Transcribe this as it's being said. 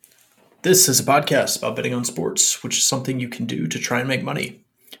This is a podcast about betting on sports, which is something you can do to try and make money.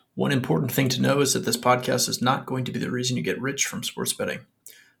 One important thing to know is that this podcast is not going to be the reason you get rich from sports betting.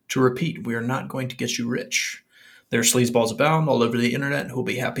 To repeat, we are not going to get you rich. There are sleazeballs abound all over the internet who will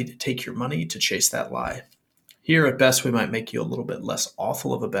be happy to take your money to chase that lie. Here, at best, we might make you a little bit less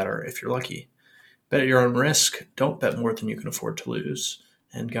awful of a bettor if you're lucky. Bet at your own risk. Don't bet more than you can afford to lose.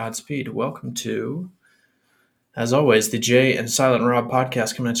 And Godspeed. Welcome to, as always, the Jay and Silent Rob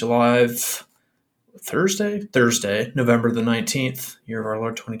podcast coming at you live Thursday, November the 19th, year of our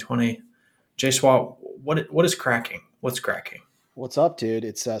Lord 2020. Jay Swat, what is cracking? What's cracking? What's up, dude?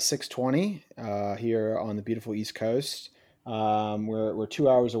 It's 6:20 here on the beautiful East Coast. We're 2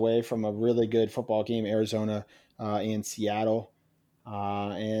 hours away from a really good football game, Arizona and Seattle,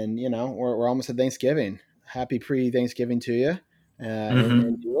 and we're almost at Thanksgiving. Happy pre-Thanksgiving to you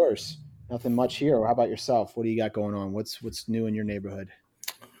and yours. Nothing much here. How about yourself? What do you got going on? What's new in your neighborhood?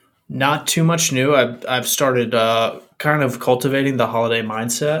 Not too much new. I've started kind of cultivating the holiday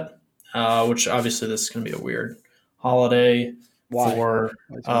mindset, which obviously this is going to be a weird holiday. Why? For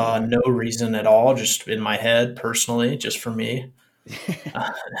no reason at all, just in my head personally, just for me.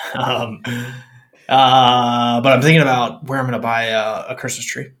 But I'm thinking about where I'm going to buy a Christmas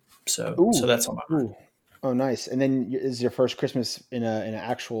tree. So that's on my mind. Oh, nice. And then is your first Christmas in an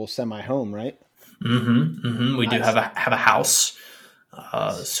actual semi-home, right? We do have a house,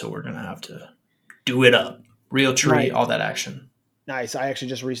 so we're going to have to do it up. Real tree, all that action. Nice. I actually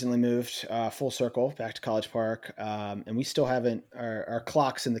just recently moved full circle back to College Park, and we still haven't. Our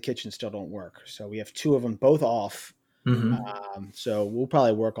clocks in the kitchen still don't work, so we have two of them both off. So we'll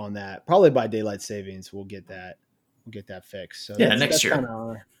probably work on that. Probably by daylight savings, we'll get that fixed. So next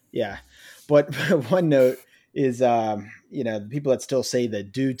year. But one note is, the people that still say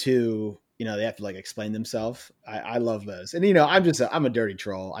that due to they have to like explain themselves. I love those, and I'm a dirty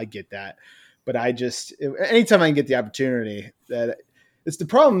troll. I get that. But anytime I can get the opportunity, that it's the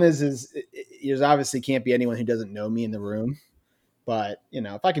problem is there's obviously can't be anyone who doesn't know me in the room. But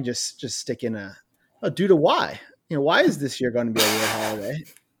if I can just stick in due to why, why is this year going to be a weird holiday?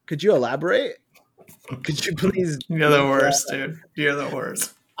 Could you elaborate? Could you please? You're the worst, dude. You're the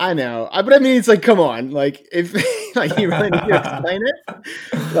worst. I know, but I mean, it's like, come on, like if like you really need to explain it,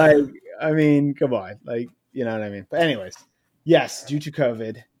 like I mean, come on, like you know what I mean. But anyways, yes, due to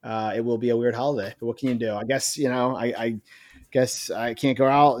COVID. It will be a weird holiday, but what can you do? I guess, I guess I can't go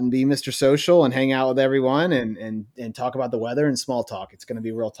out and be Mr. Social and hang out with everyone and talk about the weather and small talk. It's going to be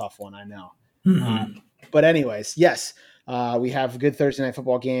a real tough one. I know. But anyways, yes, we have a good Thursday night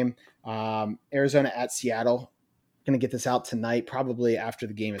football game. Arizona at Seattle. Going to get this out tonight, probably after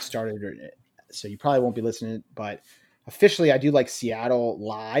the game has started. So you probably won't be listening, but officially I do like Seattle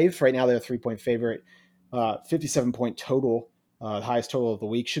live. Right now they're a 3-point favorite, 57-point total. The highest total of the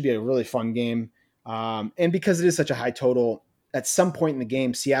week. Should be a really fun game. And because it is such a high total, at some point in the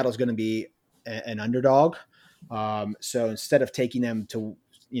game, Seattle's going to be an underdog. So instead of taking them to,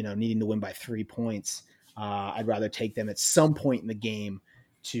 needing to win by 3 points, I'd rather take them at some point in the game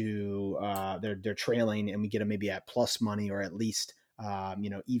to they're trailing and we get them maybe at plus money or at least,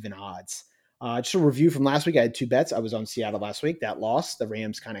 even odds. Just a review from last week. I had two bets. I was on Seattle last week. That lost. The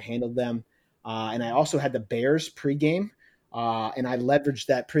Rams kind of handled them. And I also had the Bears pregame. And I leveraged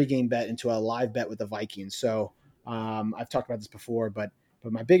that pregame bet into a live bet with the Vikings. So I've talked about this before, but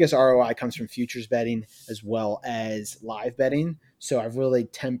my biggest ROI comes from futures betting as well as live betting. So I've really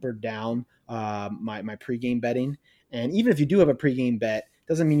tempered down my pregame betting. And even if you do have a pregame bet,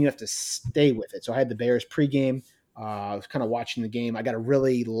 doesn't mean you have to stay with it. So I had the Bears pregame. I was kind of watching the game. I got a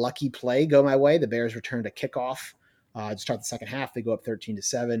really lucky play go my way. The Bears returned a kickoff to start the second half. They go up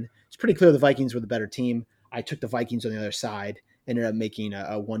 13-7. It's pretty clear the Vikings were the better team. I took the Vikings on the other side, ended up making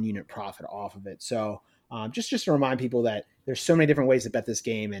a 1 unit profit off of it. So just to remind people that there's so many different ways to bet this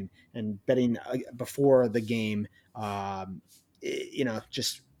game and betting before the game,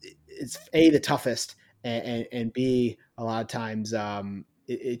 just it's A, the toughest, and B, a lot of times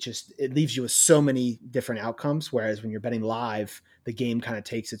it leaves you with so many different outcomes. Whereas when you're betting live, the game kind of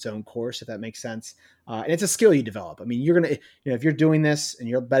takes its own course, if that makes sense. And it's a skill you develop. I mean, you're going to, if you're doing this and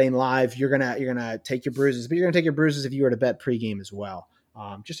you're betting live, you're going to take your bruises, but you're going to take your bruises if you were to bet pregame as well.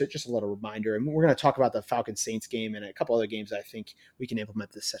 Just a little reminder. And we're going to talk about the Falcons Saints game and a couple other games. I think we can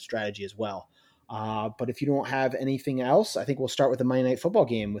implement this strategy as well. But if you don't have anything else, I think we'll start with the Monday Night Football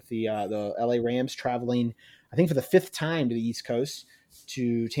game with the LA Rams traveling, I think for the 5th time to the East Coast,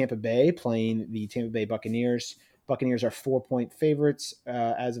 to Tampa Bay, playing the Tampa Bay Buccaneers. Buccaneers are 4-point favorites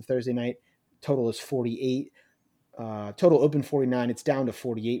as of Thursday night. Total is 48. Total open 49. It's down to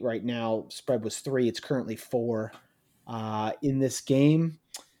 48 right now. Spread was 3. It's currently 4. In this game,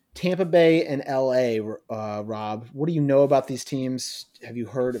 Tampa Bay and LA, Rob, what do you know about these teams? Have you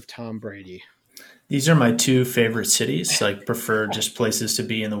heard of Tom Brady? These are my two favorite cities. Like, prefer just places to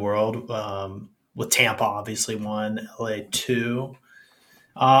be in the world. With Tampa, obviously one, LA two.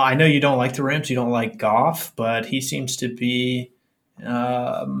 I know you don't like the Rams. You don't like Goff, but he seems to be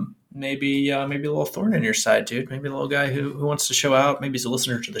maybe a little thorn in your side, dude. Maybe a little guy who wants to show out. Maybe he's a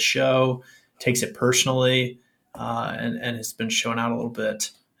listener to the show, takes it personally, and has been showing out a little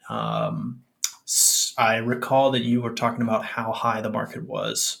bit. I recall that you were talking about how high the market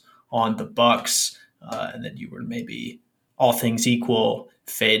was on the Bucs, and that you were maybe, all things equal,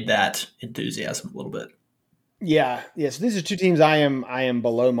 fade that enthusiasm a little bit. Yeah. So these are two teams I am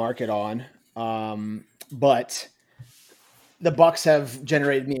below market on, but the Bucs have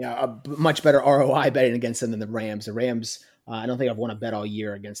generated me a much better ROI betting against them than the Rams. The Rams, I don't think I've won a bet all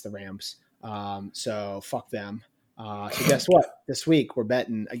year against the Rams. So fuck them. So guess what? This week we're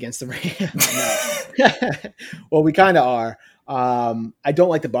betting against the Rams. Well, we kind of are. I don't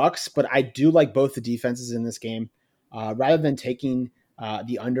like the Bucs, but I do like both the defenses in this game. Rather than taking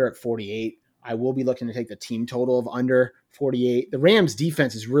the under at 48, I will be looking to take the team total of under 48. The Rams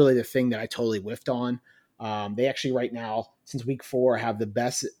defense is really the thing that I totally whiffed on. They actually right now, since week 4, have the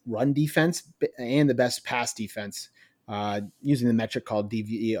best run defense and the best pass defense using the metric called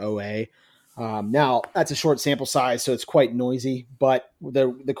DVOA. Now, that's a short sample size, so it's quite noisy. But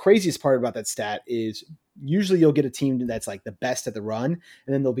the craziest part about that stat is usually you'll get a team that's like the best at the run,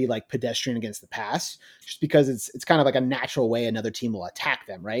 and then they'll be like pedestrian against the pass, just because it's kind of like a natural way another team will attack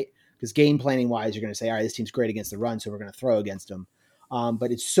them, right? Because game planning wise, you're going to say, all right, this team's great against the run, so we're going to throw against them.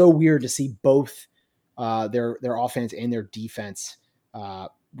 But it's so weird to see both their offense and their defense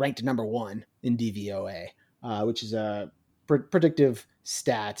ranked number 1 in DVOA, which is a predictive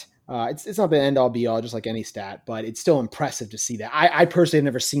stat. It's not the end all be all, just like any stat, but it's still impressive to see that. I personally have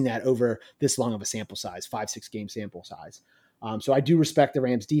never seen that over this long of a sample size, 5-6 game sample size. So I do respect the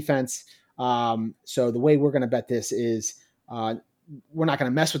Rams defense. So the way we're going to bet this is we're not going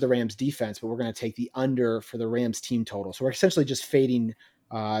to mess with the Rams defense, but we're going to take the under for the Rams team total. So we're essentially just fading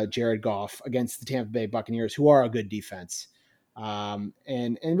Jared Goff against the Tampa Bay Buccaneers, who are a good defense. And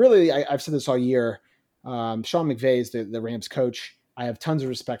really, I've said this all year. Sean McVay is the Rams coach. I have tons of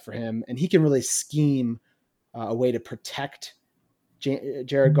respect for him, and he can really scheme a way to protect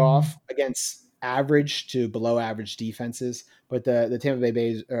Jared Goff against average to below average defenses. But the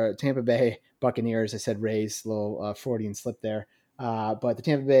Tampa Bay Buccaneers, I said Rays, a little Freudian slip there. But the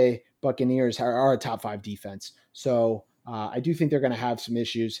Tampa Bay Buccaneers are a top 5 defense. So I do think they're going to have some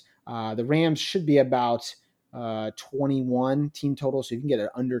issues. The Rams should be about 21 team total. So you can get it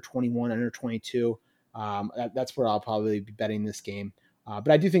under 21, under 22. That's where I'll probably be betting this game. But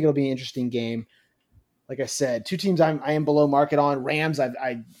I do think it'll be an interesting game. Like I said, two teams I am below market on. Rams,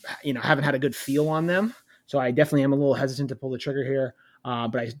 I haven't had a good feel on them. So I definitely am a little hesitant to pull the trigger here.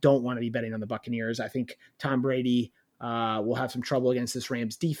 But I don't want to be betting on the Buccaneers. I think Tom Brady will have some trouble against this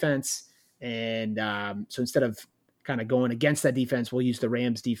Rams defense. And so instead of kind of going against that defense, we'll use the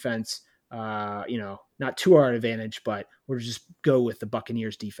Rams defense, not to our advantage, but we'll just go with the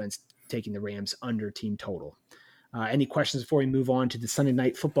Buccaneers defense taking the Rams under team total. Any questions before we move on to the Sunday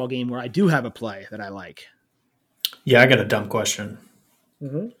night football game where I do have a play that I like? Yeah, I got a dumb question.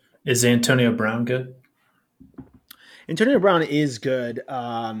 Mm-hmm. Is Antonio Brown good? Antonio Brown is good.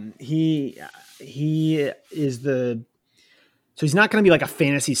 He is so he's not going to be like a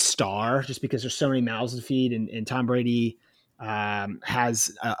fantasy star just because there's so many mouths to feed, and Tom Brady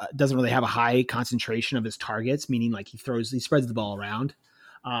doesn't really have a high concentration of his targets, meaning like he spreads the ball around.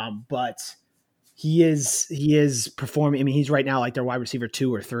 But he is performing. I mean, he's right now like their wide receiver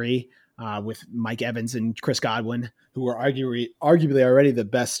 2 or 3 with Mike Evans and Chris Godwin, who are arguably already the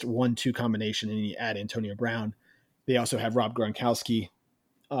best 1-2 combination. And you add Antonio Brown. They also have Rob Gronkowski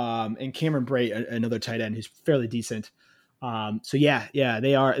and Cameron Brate, another tight end who's fairly decent. So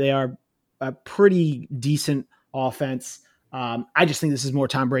they are a pretty decent offense. I just think this is more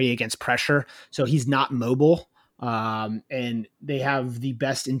Tom Brady against pressure. So he's not mobile. And they have the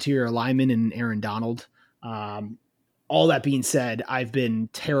best interior lineman in Aaron Donald. All that being said, I've been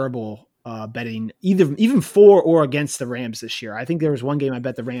terrible betting even for or against the Rams this year. I think there was one game I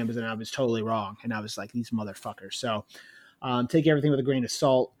bet the Rams and I was totally wrong. And I was like, these motherfuckers. So take everything with a grain of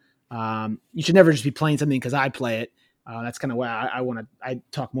salt. You should never just be playing something because I play it. That's kind of why I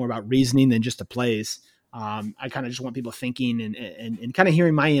talk more about reasoning than just the plays. I kind of just want people thinking and kind of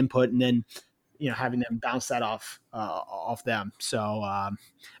hearing my input and then, having them bounce that off them. So,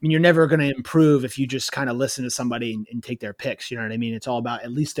 you're never going to improve if you just kind of listen to somebody and take their picks. You know what I mean? It's all about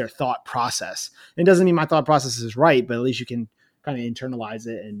at least their thought process. It doesn't mean my thought process is right, but at least you can kind of internalize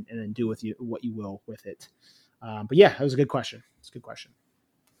it and then do what you will with it. But yeah, that was a good question. It's a good question.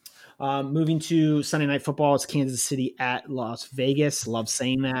 Moving to Sunday Night Football, it's Kansas City at Las Vegas. Love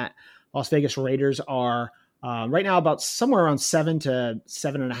saying that. Las Vegas Raiders are right now about somewhere around 7 to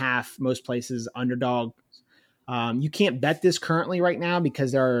 7.5, most places underdog. You can't bet this currently right now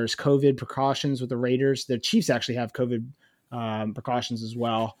because there's COVID precautions with the Raiders. The Chiefs actually have COVID precautions as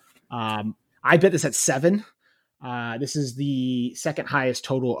well. I bet this at 7. This is the second highest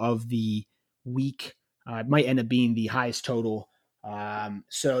total of the week. It might end up being the highest total.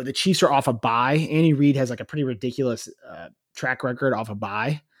 So the Chiefs are off a bye. Andy Reid has like a pretty ridiculous track record off a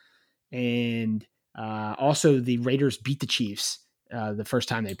bye. And also the Raiders beat the Chiefs the first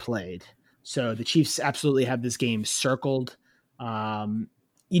time they played. So the Chiefs absolutely have this game circled.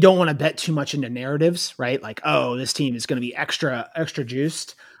 You don't want to bet too much into narratives, right? Like, oh, this team is going to be extra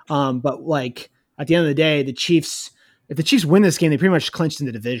juiced. But like at the end of the day, if the Chiefs win this game, they pretty much clinched in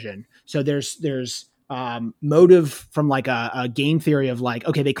the division. So there's motive from like a game theory of like,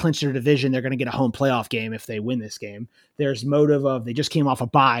 okay, they clinched their division. They're going to get a home playoff game if they win this game. There's motive of they just came off a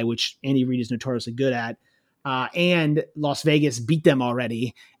bye, which Andy Reid is notoriously good at. And Las Vegas beat them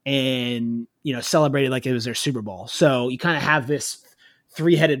already and, celebrated like it was their Super Bowl. So you kind of have this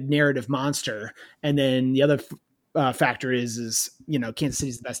 3-headed narrative monster. And then the other factor is Kansas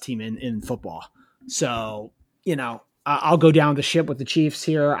City's the best team in football. So, I'll go down the ship with the Chiefs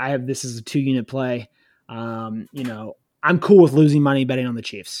here. I have this as a 2-unit play. I'm cool with losing money betting on the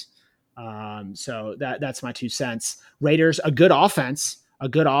Chiefs. So that's my 2 cents. Raiders, a good offense,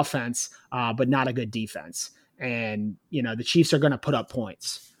 but not a good defense. And, the Chiefs are going to put up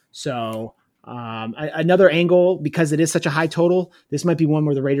points. So another angle, because it is such a high total, this might be one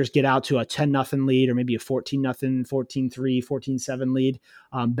where the Raiders get out to a 10-0 lead or maybe a 14-0, 14-3, 14-7 lead.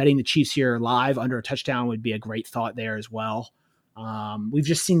 Betting the Chiefs here live under a touchdown would be a great thought there as well. We've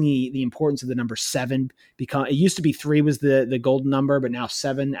just seen the importance of the number 7 become. It used to be 3 was the golden number, but now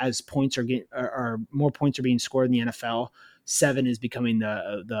 7, as points are more points are being scored in the NFL. 7 is becoming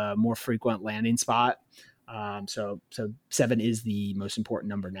the more frequent landing spot. So 7 is the most important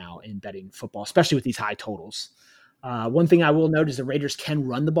number now in betting football, especially with these high totals. One thing I will note is the Raiders can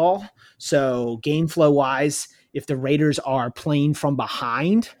run the ball. So game flow wise, if the Raiders are playing from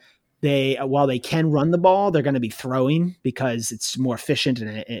behind, while they can run the ball, they're going to be throwing because it's more efficient and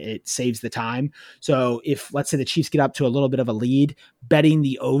it saves the time. So if, let's say, the Chiefs get up to a little bit of a lead, betting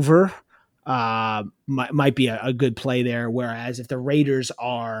the over might be a good play there. Whereas if the Raiders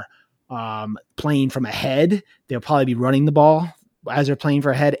are playing from ahead, they'll probably be running the ball as they're playing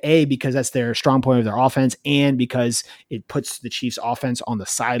for ahead, because that's their strong point of their offense, and because it puts the Chiefs offense on the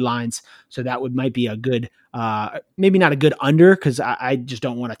sidelines. So that might be a good, maybe not a good under, because I just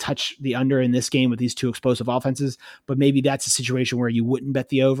don't want to touch the under in this game with these 2 explosive offenses, but maybe that's a situation where you wouldn't bet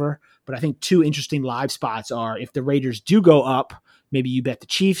the over. But I think 2 interesting live spots are if the Raiders do go up, maybe you bet the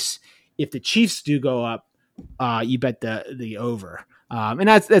Chiefs. If the Chiefs do go up, you bet the over. And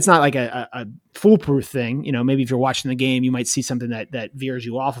that's not like a foolproof thing. Maybe if you're watching the game, you might see something that veers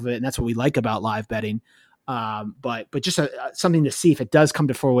you off of it. And that's what we like about live betting. But just something to see if it does come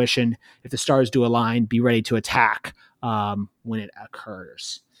to fruition, if the stars do align, be ready to attack when it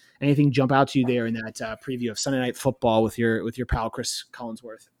occurs. Anything jump out to you there in that preview of Sunday Night Football with your pal, Chris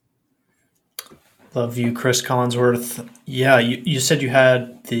Collinsworth? Love you, Chris Collinsworth. Yeah, you said you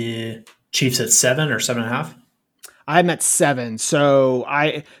had the Chiefs at 7 or 7.5? I'm at 7. So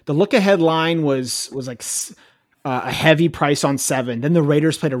the look ahead line was like a heavy price on 7. Then the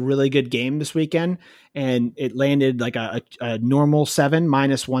Raiders played a really good game this weekend and it landed like a normal 7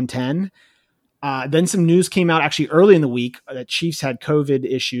 minus 110. Then some news came out actually early in the week that Chiefs had COVID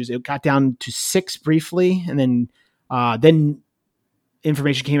issues. It got down to 6 briefly. And then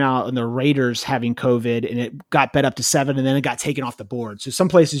information came out on the Raiders having COVID and it got bet up to 7 and then it got taken off the board. So some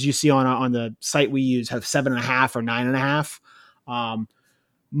places you see on the site we use have 7.5 or 9.5.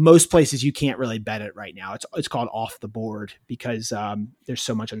 Most places you can't really bet it right now. It's called off the board because there's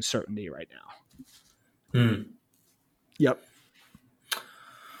so much uncertainty right now. Yep.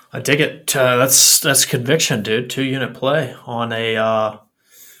 I dig it. That's conviction, dude. 2-unit play on a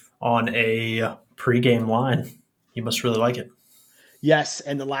pregame line. You must really like it. Yes,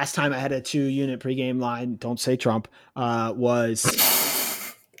 and the last time I had a 2-unit pregame line, don't say Trump, was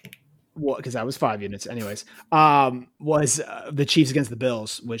because that was 5 units anyways, was the Chiefs against the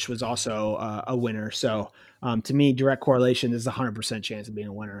Bills, which was also a winner. So to me, direct correlation is a 100% chance of being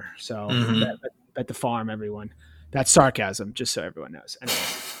a winner. So bet the farm, everyone. That's sarcasm, just so everyone knows. Anyway,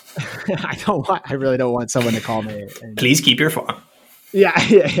 I really don't want someone to call me. Please keep your farm.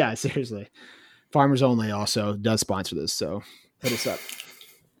 Yeah, seriously. Farmers Only also does sponsor this, so Hit us up.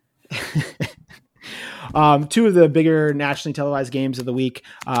 Two of the bigger nationally televised games of the week.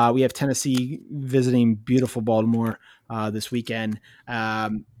 We have Tennessee visiting beautiful Baltimore this weekend.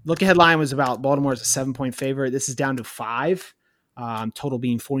 Look ahead line was about Baltimore as a 7-point favorite. This is down to 5, total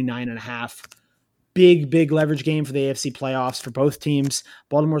being 49.5. Big leverage game for the AFC playoffs for both teams.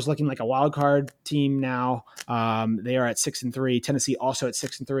 Baltimore's looking like a wild card team now. They are at 6-3. Tennessee also at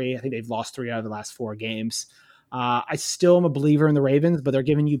 6-3. I think they've lost 3 out of the last 4 games. I still am a believer in the Ravens, but they're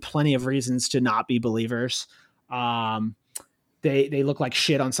giving you plenty of reasons to not be believers. They look like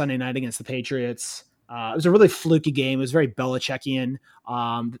shit on Sunday night against the Patriots. It was a really fluky game. It was very Belichickian.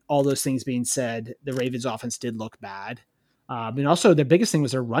 All those things being said, the Ravens offense did look bad. And also their biggest thing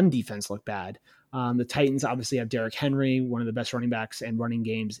was their run defense looked bad. The Titans obviously have Derrick Henry, one of the best running backs and running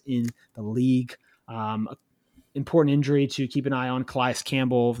games in the league. Important injury to keep an eye on. Calais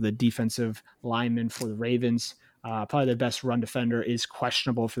Campbell, the defensive lineman for the Ravens, probably the best run defender, is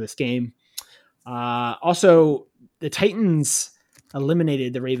questionable for this game. Also, the Titans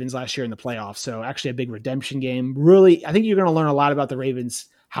eliminated the Ravens last year in the playoffs, so actually a big redemption game. Really, I think you're going to learn a lot about the Ravens,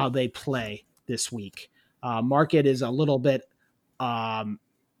 how they play this week. Market is a little bit lower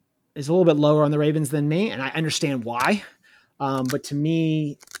on the Ravens than me, and I understand why. But to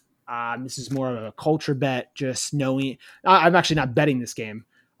me, this is more of a culture bet, just knowing I'm actually not betting this game.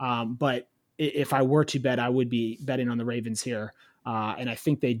 But if I were to bet, I would be betting on the Ravens here. And I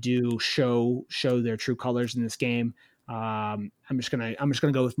think they do show their true colors in this game. I'm just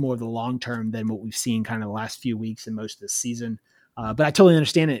gonna go with more of the long term than what we've seen kind of the last few weeks and most of this season. But I totally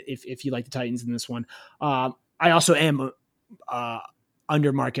understand it if you like the Titans in this one. I also am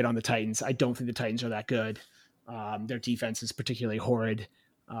under market on the Titans. I don't think the Titans are that good. Their defense is particularly horrid.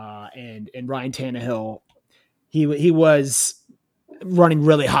 And Ryan Tannehill, he was running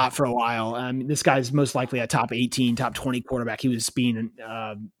really hot for a while. This guy's most likely a top 18, top 20 quarterback. He was being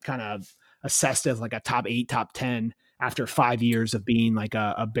kind of assessed as like a top 8, top 10 after 5 years of being like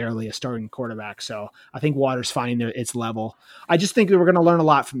a barely a starting quarterback. So I think Water's finding its level. I just think that we're going to learn a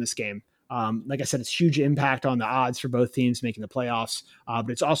lot from this game. Like I said, it's huge impact on the odds for both teams making the playoffs, but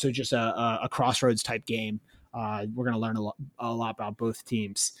it's also just a crossroads type game. We're going to learn a lot about both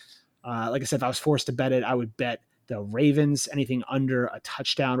teams. Like I said, if I was forced to bet it, I would bet the Ravens. Anything under a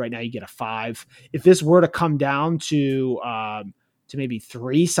touchdown right now, you get a 5. If this were to come down to maybe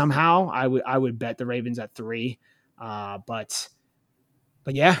 3 somehow, I would bet the Ravens at 3. But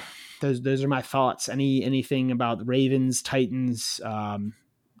yeah, those are my thoughts. Anything about the Ravens, Titans,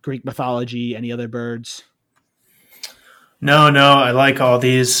 Greek mythology, any other birds? No, I like all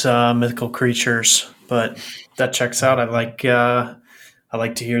these mythical creatures, but that checks out. I like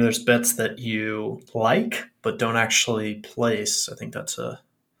to hear there's bets that you like but don't actually place. I think that's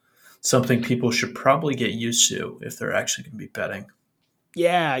something people should probably get used to if they're actually going to be betting.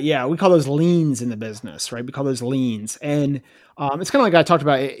 Yeah. We call those leans in the business, right? We call those leans. And it's kind of like I talked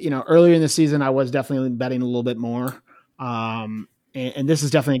about, earlier in the season, I was definitely betting a little bit more. And this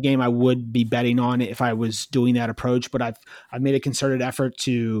is definitely a game I would be betting on if I was doing that approach, but I've made a concerted effort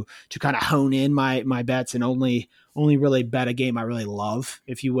to kind of hone in my bets and only really bet a game I really love,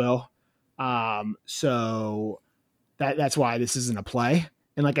 if you will. So that's why this isn't a play.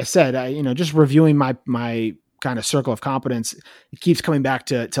 And like I said, just reviewing my kind of circle of competence, it keeps coming back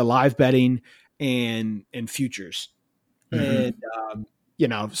to live betting and futures. Mm-hmm.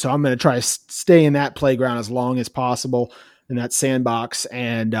 And, so I'm going to try to stay in that playground as long as possible in that sandbox.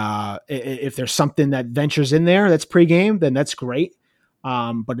 And if there's something that ventures in there that's pregame, then that's great.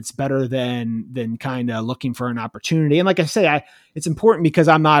 But it's better than kind of looking for an opportunity. And like I say, it's important because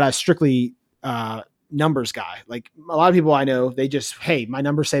I'm not a strictly numbers guy. Like a lot of people I know, they just, hey, my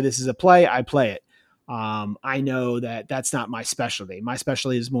numbers say this is a play, I play it. I know that that's not my specialty. My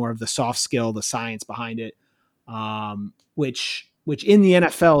specialty is more of the soft skill, the science behind it, which in the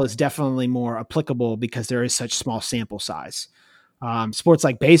NFL is definitely more applicable because there is such small sample size. Sports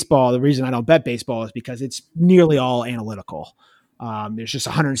like baseball, the reason I don't bet baseball is because it's nearly all analytical. There's just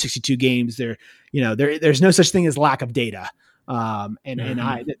 162 games there. There's no such thing as lack of data.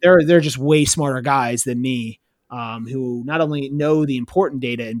 They're just way smarter guys than me, who not only know the important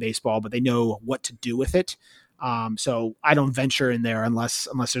data in baseball, but they know what to do with it. So I don't venture in there unless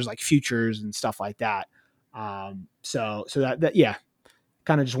there's like futures and stuff like that. So that yeah,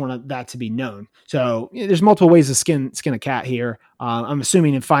 kind of just wanted that to be known. So there's multiple ways to skin a cat here. I'm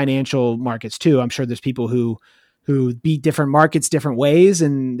assuming in financial markets too. I'm sure there's people who beat different markets different ways,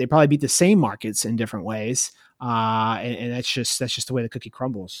 and they probably beat the same markets in different ways. And that's just the way the cookie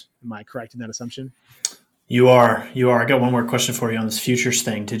crumbles. Am I correct in that assumption? You are. I got one more question for you on this futures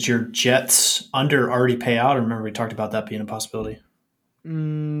thing. Did your Jets under already pay out? Or remember we talked about that being a possibility.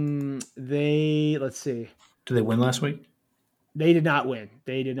 Let's see. Did they win last week? They did not win.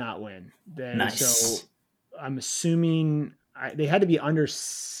 So Nice. I'm assuming they had to be under.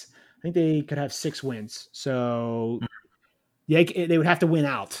 I think they could have 6 wins. So they would have to win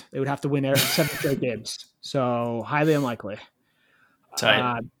out. They would have to win 7 straight games. So highly unlikely.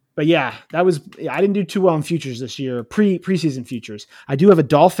 Tight. But yeah, I didn't do too well in futures this year, preseason futures. I do have a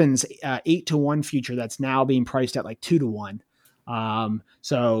Dolphins 8-1 future that's now being priced at like 2-1.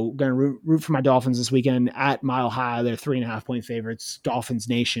 So going to root for my Dolphins this weekend at Mile High. They're 3.5 point favorites. Dolphins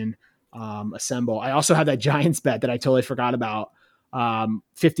Nation assemble. I also have that Giants bet that I totally forgot about.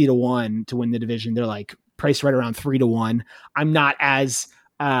 50-1 to win the division. They're like priced right around 3-1. I'm not as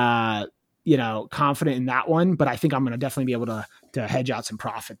confident in that one, but I think I'm going to definitely be able to hedge out some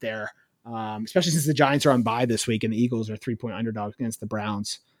profit there. Especially since the Giants are on bye this week and the Eagles are 3-point underdogs against the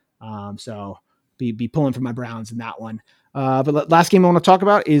Browns. So be pulling for my Browns in that one. But last game I want to talk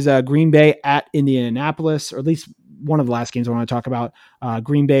about is Green Bay at Indianapolis, or at least one of the last games I want to talk about.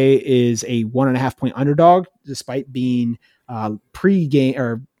 Green Bay is a 1.5 point underdog, despite being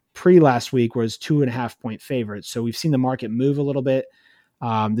pre last week was 2.5 point favorites. So we've seen the market move a little bit.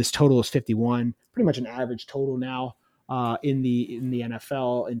 This total is 51, pretty much an average total now in the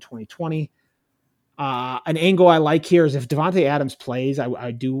NFL in 2020. An angle I like here is if Devontae Adams plays,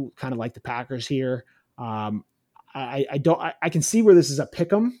 I do kind of like the Packers here. I can see where this is a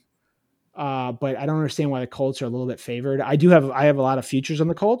pick 'em, but I don't understand why the Colts are a little bit favored. I have a lot of futures on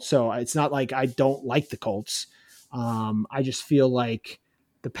the Colts, so it's not like I don't like the Colts. I just feel like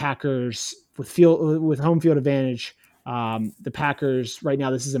the Packers with home field advantage. The Packers right now,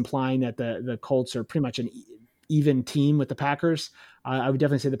 this is implying that the Colts are pretty much an even team with the Packers. I would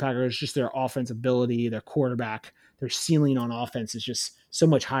definitely say the Packers, just their offensive ability, their quarterback, their ceiling on offense is just so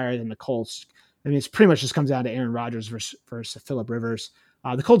much higher than the Colts. I mean, it's pretty much just comes down to Aaron Rodgers versus Phillip Rivers.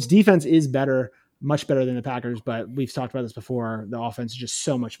 The Colts defense is better, much better than the Packers, but we've talked about this before. The offense is just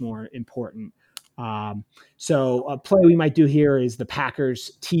so much more important. So a play we might do here is the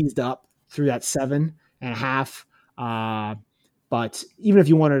Packers teased up through that 7.5. But even if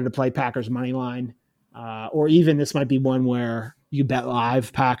you wanted to play Packers money line, or even this might be one where you bet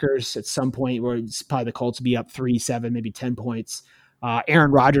live Packers at some point where it's probably the Colts be up 3, 7, maybe 10 points.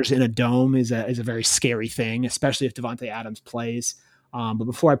 Aaron Rodgers in a dome is a very scary thing, especially if Devontae Adams plays. But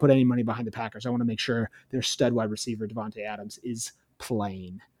before I put any money behind the Packers, I want to make sure their stud wide receiver Devontae Adams is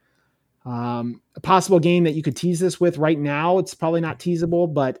playing. A possible game that you could tease this with right now, it's probably not teasable,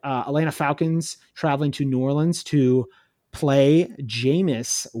 but Atlanta Falcons traveling to New Orleans to play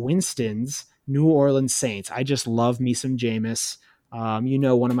Jameis Winston's New Orleans Saints. I just love me some Jameis.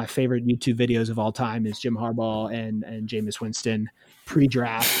 One of my favorite YouTube videos of all time is Jim Harbaugh and Jameis Winston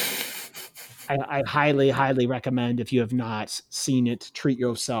pre-draft. I highly, highly recommend, if you have not seen it, treat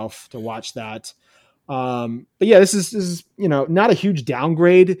yourself to watch that. But yeah, this is not a huge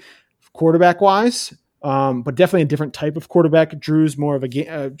downgrade quarterback wise, but definitely a different type of quarterback. Drew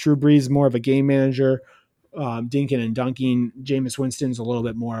Brees more of a game manager. Dinkin and dunking. Jameis Winston's a little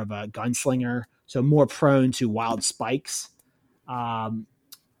bit more of a gunslinger, so more prone to wild spikes.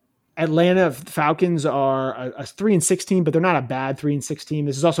 Atlanta Falcons are a 3-6 team, but they're not a bad 3-6 team.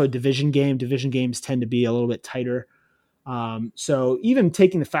 This is also a division game. Division games tend to be a little bit tighter. So even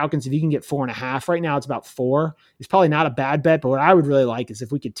taking the Falcons, if you can get 4.5 right now, it's about 4. It's probably not a bad bet, but what I would really like is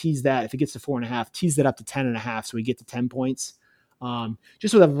if we could tease that, if it gets to 4.5, tease that up to 10.5. So we get to 10 points.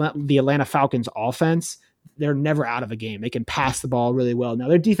 Just with the Atlanta Falcons offense, they're never out of a game. They can pass the ball really well. Now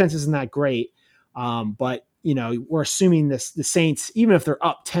their defense isn't that great. But we're assuming the Saints, even if they're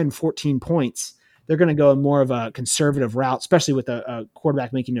up 10, 14 points, they're going to go in more of a conservative route, especially with a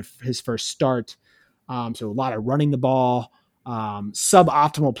quarterback making his first start. So a lot of running the ball,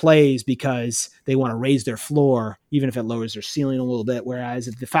 suboptimal plays because they want to raise their floor, even if it lowers their ceiling a little bit. Whereas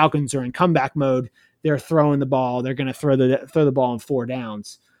if the Falcons are in comeback mode, they're throwing the ball. They're going to throw the ball on 4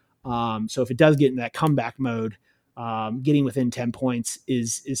 downs. So if it does get in that comeback mode, getting within 10 points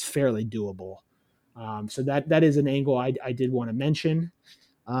is fairly doable. So that is an angle I did want to mention.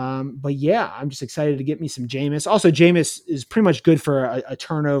 But yeah, I'm just excited to get me some Jameis. Also, Jameis is pretty much good for a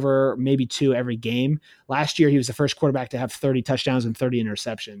turnover, maybe 2 every game. Last year, he was the first quarterback to have 30 touchdowns and 30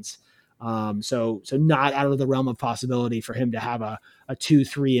 interceptions. So not out of the realm of possibility for him to have a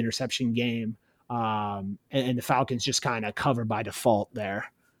 2-3 interception game. And the Falcons just kind of cover by default there,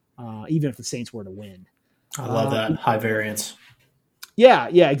 even if the Saints were to win. I love that high variance.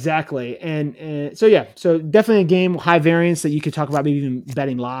 Yeah, exactly. And so definitely a game high variance that you could talk about maybe even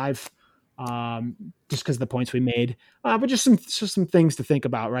betting live. just because of the points we made. But just some things to think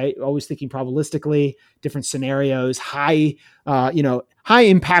about, right? Always thinking probabilistically, different scenarios, high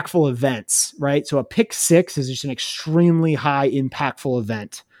impactful events, right? So a pick six is just an extremely high impactful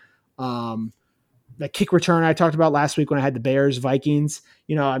event. The kick return I talked about last week when I had the Bears Vikings,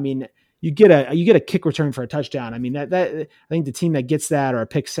 you get a kick return for a touchdown. I mean, that I think the team that gets that or a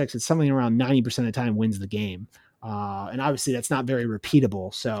pick six, it's something around 90% of the time wins the game. And obviously that's not very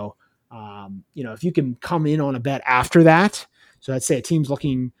repeatable. So, if you can come in on a bet after that, so let's say a team's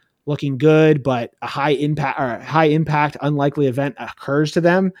looking good, but a high impact, unlikely event occurs to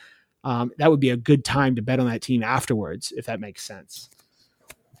them. That would be a good time to bet on that team afterwards, if that makes sense.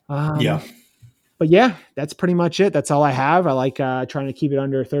 Yeah. But yeah, that's pretty much it. That's all I have. I like trying to keep it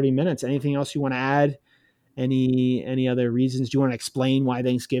under 30 minutes. Anything else you want to add? Any other reasons? Do you want to explain why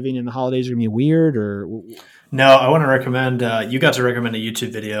Thanksgiving and the holidays are going to be weird? Or no, I want to recommend. You got to recommend a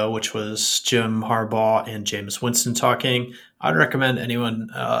YouTube video, which was Jim Harbaugh and Jameis Winston talking. I'd recommend anyone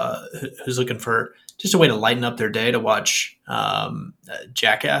who's looking for just a way to lighten up their day to watch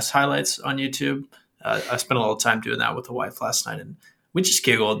Jackass highlights on YouTube. I spent a little time doing that with the wife last night, and we just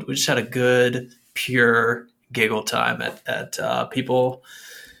giggled. We just had a good, pure giggle time at people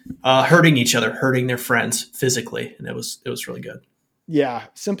hurting each other, hurting their friends physically, and it was really good. Yeah,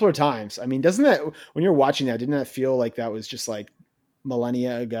 simpler times. I mean, doesn't that, when you're watching that, didn't that feel like that was just like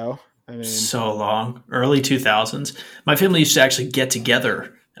millennia ago? I mean, so long, early 2000s. My family used to actually get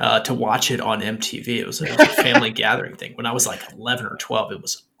together to watch it on MTV. It was a family gathering thing. When I was like 11 or 12, it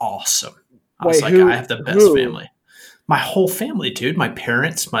was awesome. I was like, I have the best family. My whole family, dude. My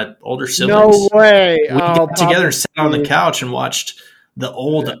parents, my older siblings. No way. We got together and sat on the couch and watched the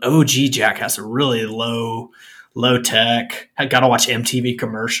old OG Jackass, a really low tech. I got to watch MTV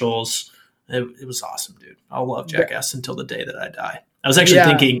commercials. It was awesome, dude. I'll love Jackass until the day that I die. I was actually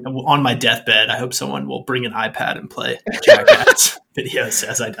thinking on my deathbed, I hope someone will bring an iPad and play Jackass videos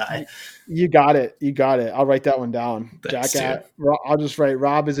as I die. You got it. I'll write that one down. Thanks, Jackass. Dude. I'll just write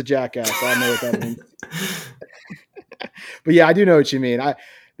Rob is a jackass. I know what that means. But yeah, I do know what you mean.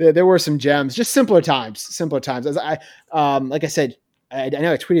 There were some gems, just simpler times. As like I said, I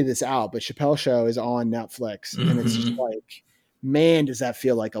know I tweeted this out, but Chappelle Show is on Netflix, and it's just like, man, does that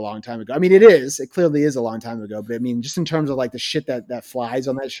feel like a long time ago? I mean, it is. It clearly is a long time ago, but I mean, just in terms of like the shit that flies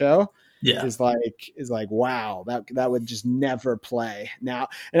on that show, is like wow, that would just never play now.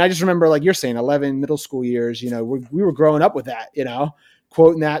 And I just remember, like you're saying, 11 middle school years. We were growing up with that.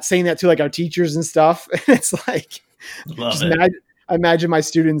 Quoting that, saying that to like our teachers and stuff. It's like, I imagine my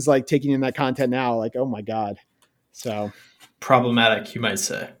students like taking in that content now, like, oh my God. So problematic, you might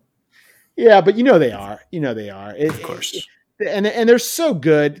say. Yeah, but they are. Of course. And they're so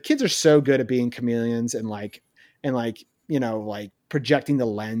good. Kids are so good at being chameleons and projecting the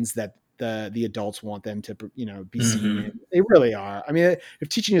lens that the adults want them to, be seen in. They really are. I mean, if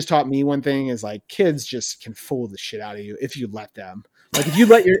teaching has taught me one thing, is like kids just can fool the shit out of you if you let them. Like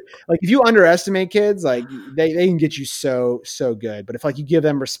if you underestimate kids, like they can get you so good. But if like you give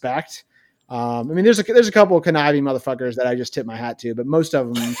them respect, I mean, there's a couple of conniving motherfuckers that I just tip my hat to, but most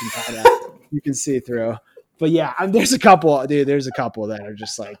of them you can see through. But yeah, there's a couple that are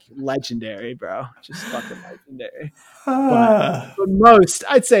just like legendary, bro. Just fucking legendary. But most,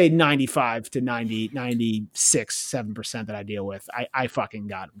 I'd say 95 to 96, 7% that I deal with, I fucking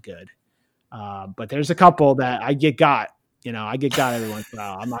got them good. But there's a couple that I get got. I get got every once in a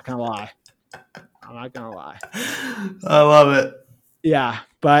while. I'm not gonna lie. I love it. Yeah,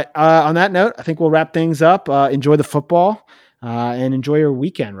 but on that note, I think we'll wrap things up. Enjoy the football and enjoy your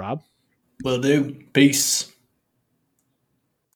weekend, Rob. Will do. Peace.